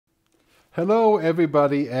Hello,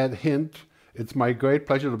 everybody at HINTT. It's my great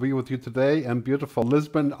pleasure to be with you today in beautiful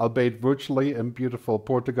Lisbon, albeit virtually in beautiful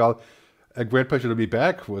Portugal. A great pleasure to be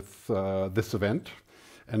back with this event.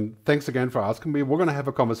 And thanks again for asking me. We're going to have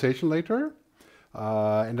a conversation later.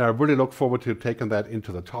 And I really look forward to taking that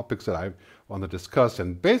into the topics that I want to discuss.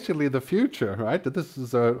 And basically the future, right? This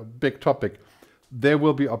is a big topic. There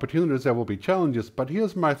will be opportunities, there will be challenges. But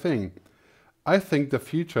here's my thing. I think the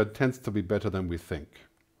future tends to be better than we think.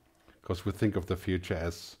 Because we think of the future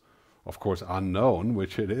as, of course, unknown,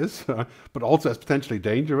 which it is, but also as potentially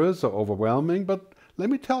dangerous or overwhelming. But let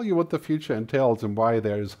me tell you what the future entails and why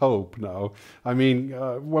there is hope now. I mean,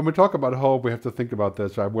 when we talk about hope, we have to think about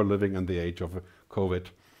this, right? We're living in the age of COVID.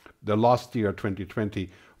 The last year, 2020,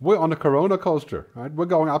 we're on a corona coaster, right? We're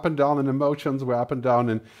going up and down in emotions, we're up and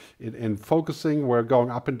down in focusing, we're going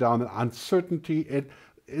up and down in uncertainty.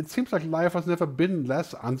 It seems like life has never been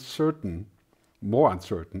less uncertain, more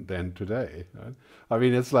uncertain than today. Right? I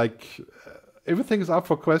mean, it's like everything is up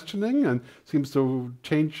for questioning and seems to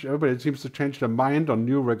change. Everybody seems to change their mind on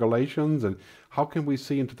new regulations and how can we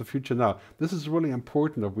see into the future now? This is really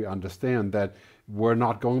important that we understand that we're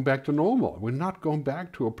not going back to normal. We're not going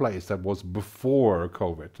back to a place that was before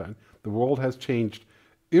COVID. Right? The world has changed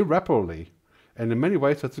irreparably. And in many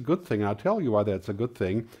ways, that's a good thing. I'll tell you why that's a good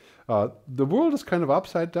thing. The world is kind of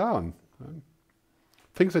upside down. Right?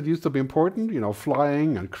 Things that used to be important,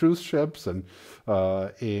 flying and cruise ships and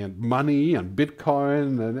money and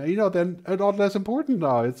Bitcoin, and then are not less important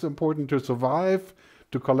now. It's important to survive,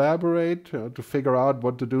 to collaborate, to figure out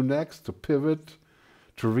what to do next, to pivot,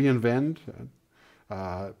 to reinvent,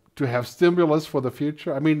 to have stimulus for the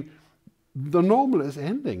future. I mean, the normal is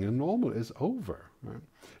ending and normal is over. Right?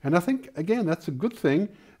 And I think, again, that's a good thing.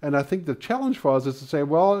 And I think the challenge for us is to say,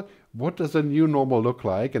 well, what does a new normal look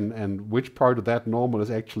like? And which part of that normal is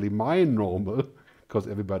actually my normal? Because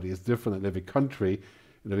everybody is different in every country,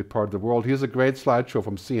 in every part of the world. Here's a great slideshow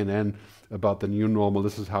from CNN about the new normal.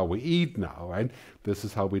 This is how we eat now, right? This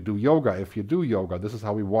is how we do yoga, if you do yoga. This is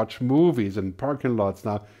how we watch movies in parking lots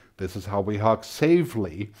now. This is how we hug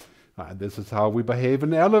safely. This is how we behave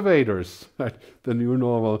in elevators, right? The new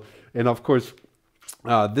normal. And of course,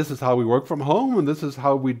 this is how we work from home, and this is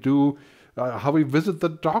how we do, how we visit the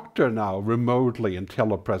doctor now remotely in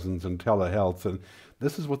telepresence and telehealth. And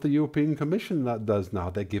this is what the European Commission does now.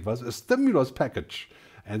 They give us a stimulus package.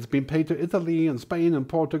 And it's been paid to Italy and Spain and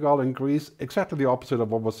Portugal and Greece, exactly the opposite of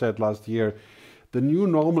what was said last year. The new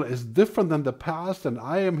normal is different than the past, and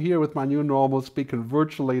I am here with my new normal, speaking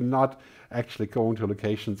virtually, not actually going to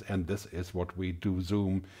locations, and this is what we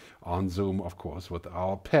do on Zoom, of course, with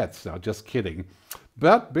our pets. Now, just kidding.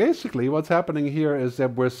 But basically, what's happening here is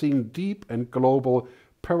that we're seeing deep and global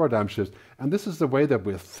paradigm shifts, and this is the way that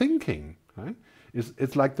we're thinking, right?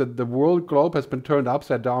 It's like the world globe has been turned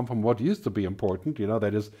upside down from what used to be important,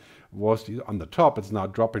 that was on the top, it's now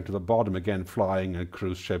dropping to the bottom again, flying and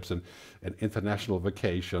cruise ships and international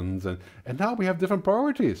vacations. And now we have different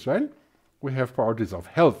priorities, right? We have priorities of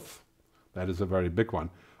health, that is a very big one,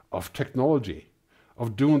 of technology,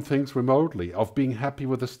 of doing things remotely, of being happy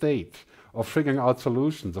with the state, of figuring out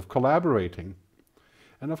solutions, of collaborating.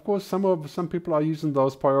 And of course, some people are using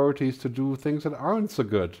those priorities to do things that aren't so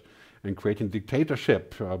good, and creating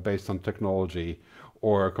dictatorship based on technology,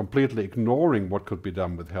 or completely ignoring what could be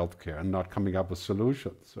done with healthcare and not coming up with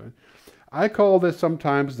solutions. Right? I call this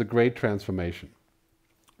sometimes the Great Transformation.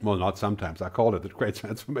 Well, not sometimes. I call it the Great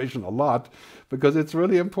Transformation a lot, because it's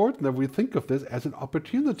really important that we think of this as an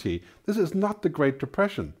opportunity. This is not the Great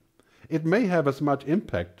Depression. It may have as much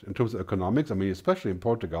impact in terms of economics. I mean, especially in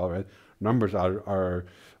Portugal, right? Numbers are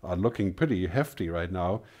looking pretty hefty right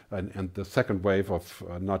now, and the second wave of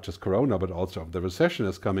not just Corona, but also of the recession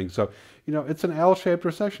is coming. So, it's an L-shaped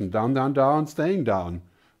recession, down, down, down, staying down.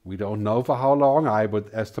 We don't know for how long. I would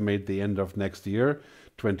estimate the end of next year,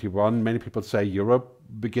 21. Many people say Europe,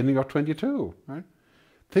 beginning of 22, right?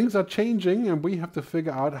 Things are changing, and we have to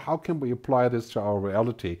figure out how can we apply this to our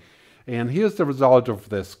reality. And here's the result of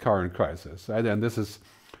this current crisis, right? And this is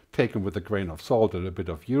taken with a grain of salt and a bit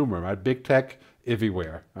of humor, right? Big tech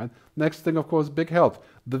everywhere, right? Next thing, of course, big health.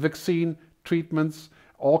 The vaccine, treatments,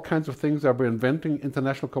 all kinds of things that we're inventing,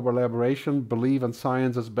 international collaboration, believe in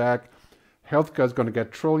science is back. Healthcare is going to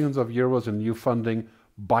get trillions of euros in new funding.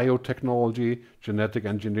 Biotechnology, genetic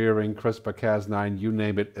engineering, CRISPR-Cas9, you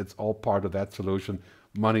name it, it's all part of that solution.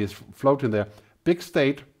 Money is floating there. Big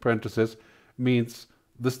state, parenthesis, means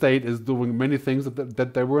the state is doing many things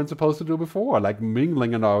that they weren't supposed to do before, like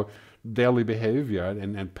mingling in our daily behavior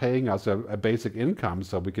and paying us a basic income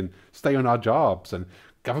so we can stay on our jobs. And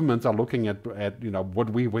governments are looking at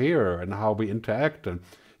what we wear and how we interact. And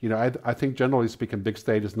you know, I think generally speaking, big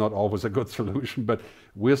state is not always a good solution, but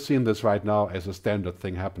we're seeing this right now as a standard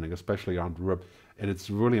thing happening, especially around Europe. And it's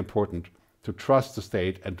really important to trust the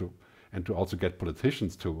state and to also get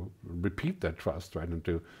politicians to repeat that trust, right, and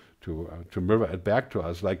to mirror it back to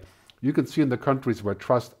us. Like you can see in the countries where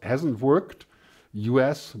trust hasn't worked,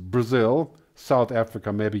 US, Brazil, South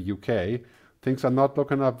Africa, maybe UK, things are not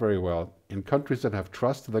looking up very well. In countries that have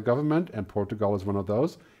trust in the government, and Portugal is one of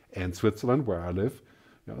those, and Switzerland, where I live,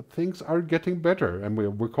 you know, things are getting better, and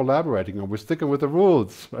we're collaborating, and we're sticking with the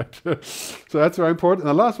rules, right? So that's very important. And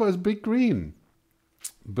the last one is Big Green.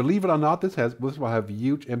 Believe it or not, this will have a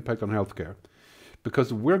huge impact on healthcare,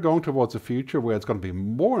 because we're going towards a future where it's going to be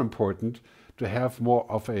more important to have more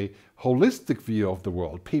of a holistic view of the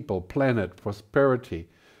world, people, planet, prosperity,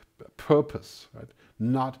 purpose, right?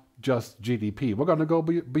 Not just GDP. We're going to go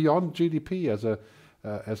beyond GDP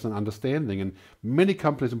as an understanding. And many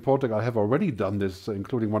companies in Portugal have already done this,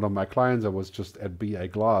 including one of my clients. I was just at BA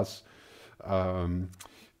Glass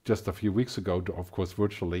just a few weeks ago, of course,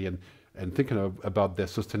 virtually, and thinking about their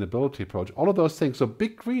sustainability approach. All of those things. So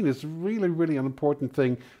Big Green is really, really an important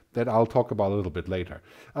thing that I'll talk about a little bit later.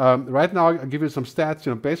 Right now, I'll give you some stats.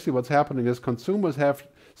 You know, basically what's happening is consumers have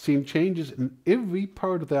seen changes in every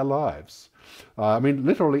part of their lives. I mean,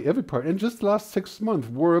 literally every part. In just the last 6 months,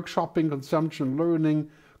 work, shopping, consumption, learning,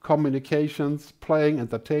 communications, playing,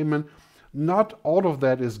 entertainment. Not all of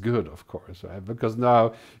that is good, of course, right? Because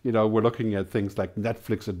now, you know, we're looking at things like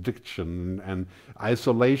Netflix addiction and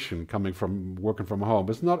isolation coming from working from home.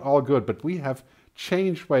 It's not all good, but we have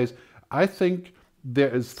changed ways. I think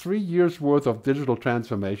there is 3 years worth of digital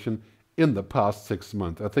transformation in the past 6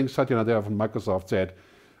 months. I think Satya Nadella from Microsoft said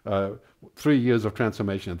 3 years of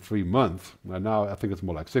transformation in 3 months. Now I think it's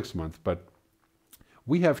more like 6 months, but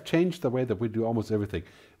we have changed the way that we do almost everything.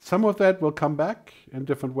 Some of that will come back in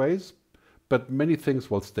different ways, but many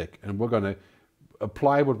things will stick, and we're going to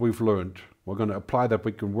apply what we've learned. We're going to apply that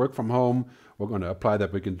we can work from home. We're going to apply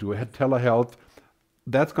that we can do telehealth.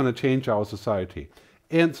 That's going to change our society.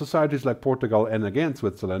 And societies like Portugal and again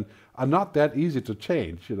Switzerland are not that easy to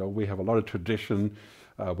change. You know, we have a lot of tradition.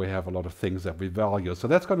 We have a lot of things that we value. So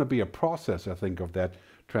that's going to be a process, I think, of that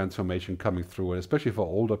transformation coming through, and especially for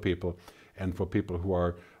older people and for people who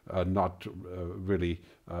are not really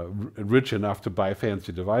rich enough to buy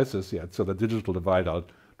fancy devices yet. So the digital divide, I'll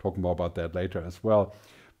talk more about that later as well.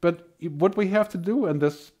 But what we have to do in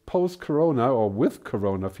this post-corona or with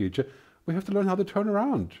corona future, we have to learn how to turn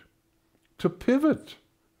around, to pivot.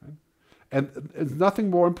 Right? And it's nothing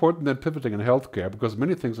more important than pivoting in healthcare, because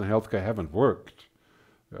many things in healthcare haven't worked.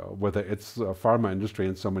 Whether it's pharma industry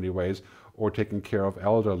in so many ways, or taking care of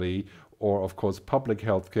elderly, or of course public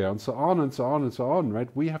health care, and so on and so on and so on, right?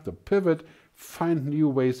 We have to pivot, find new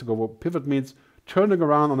ways to go. Well, pivot means turning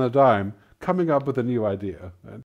around on a dime, coming up with a new idea. Right?